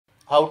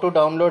how to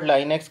download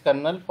Linux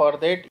kernel. For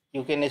that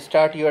you can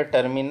start your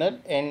terminal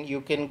and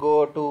you can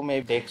go to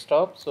maybe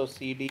desktop. So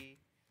cd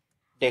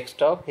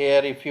desktop.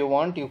 Here if you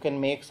want you can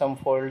make some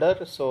folder.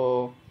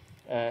 So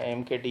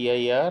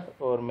mkdir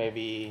or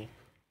maybe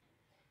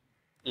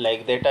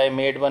like that. I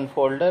made one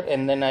folder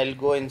and then I'll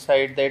go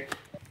inside that.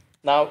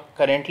 Now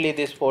currently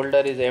this folder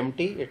is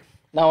empty.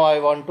 Now I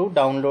want to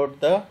download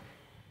the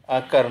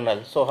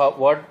kernel. So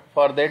what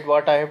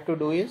I have to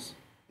do is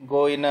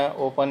go in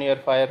open your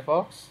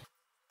Firefox.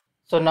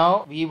 So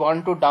now we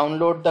want to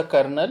download the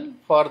kernel.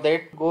 For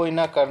that go in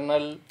a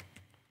kernel.org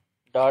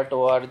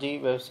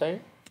website.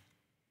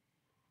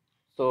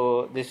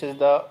 So this is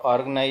the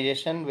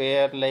organization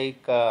where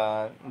like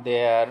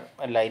their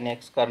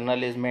Linux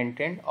kernel is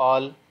maintained.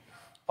 All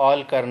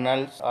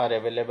kernels are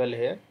available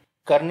here.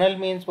 Kernel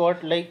means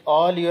what? Like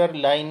all your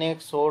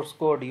Linux source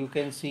code, you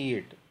can see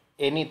it.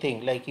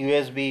 Anything like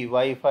USB,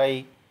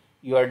 Wi-Fi,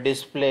 your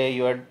display,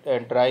 your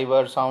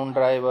driver, sound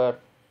driver,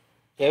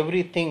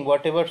 everything,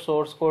 whatever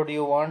source code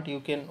you want, you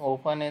can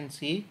open and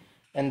see,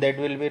 and that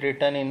will be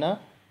written in a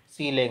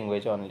C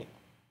language only.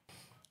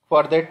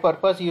 For that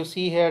purpose, you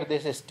see here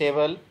this is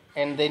stable,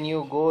 and then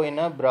you go in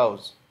a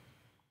browse.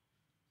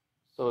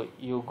 So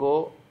you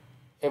go,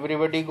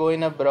 everybody go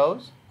in a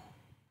browse.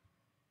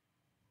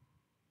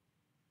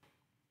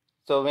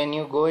 So when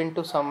you go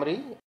into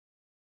summary,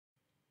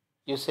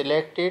 you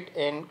select it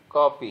and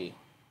copy.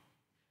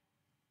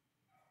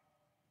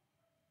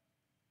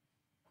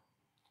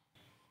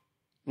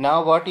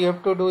 Now what you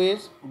have to do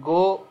is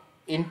go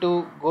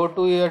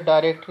to your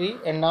directory,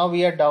 and now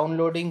we are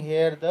downloading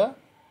here the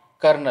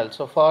kernel.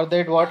 So for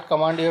that what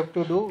command you have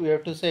to do? We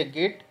have to say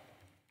git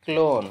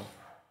clone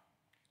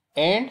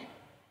and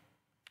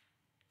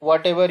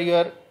whatever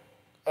your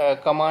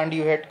command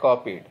you had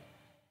copied.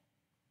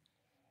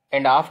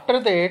 And after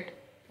that,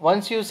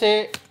 once you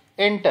say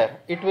enter,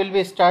 it will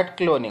be start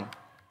cloning.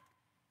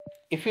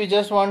 If you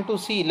just want to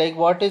see like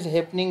what is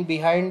happening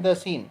behind the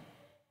scene,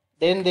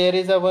 then there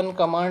is a one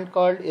command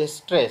called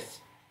stress.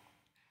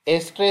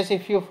 Stress,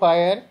 if you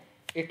fire,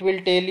 it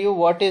will tell you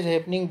what is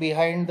happening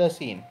behind the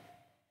scene.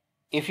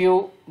 If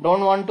you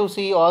don't want to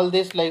see all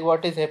this like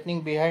what is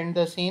happening behind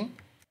the scene,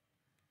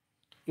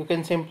 you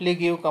can simply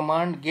give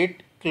command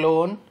git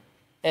clone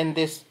and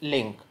this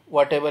link,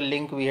 whatever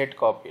link we had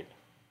copied.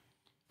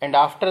 And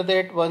after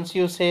that, once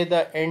you say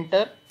the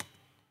enter,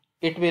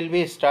 it will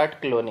be start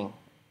cloning.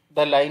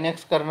 The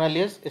Linux kernel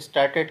is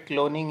started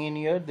cloning in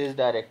your this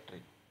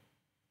directory.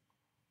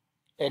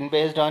 And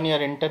based on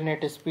your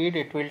internet speed,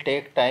 it will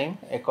take time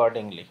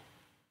accordingly.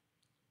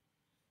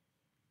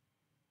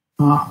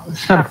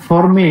 Sir,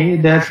 for me,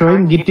 they are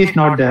showing git is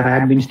not there. I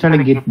am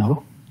installing git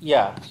now.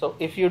 Yeah, so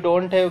if you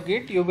don't have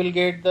git, you will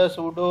get the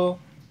sudo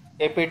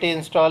apt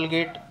install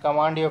git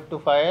command you have to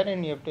fire,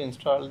 and you have to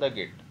install the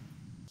git.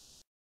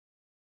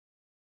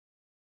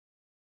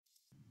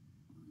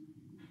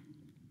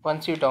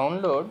 Once you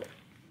download,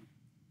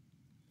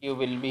 you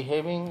will be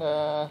having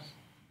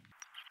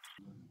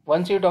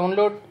once you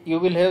download, you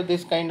will have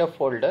this kind of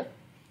folder,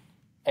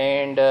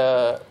 and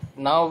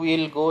now we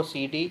will go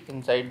cd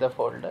inside the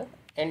folder,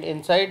 and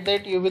inside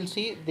that you will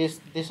see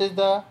this is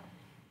the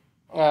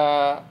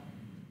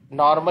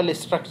normal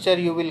structure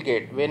you will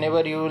get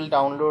whenever you will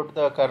download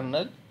the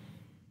kernel.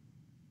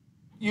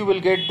 You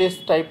will get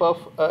this type of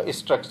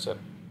structure.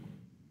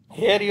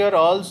 Here your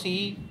all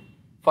C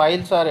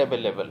files are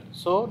available.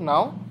 So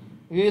now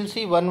we will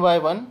see one by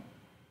one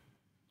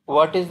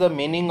what is the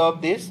meaning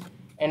of this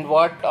and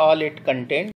what all it contains.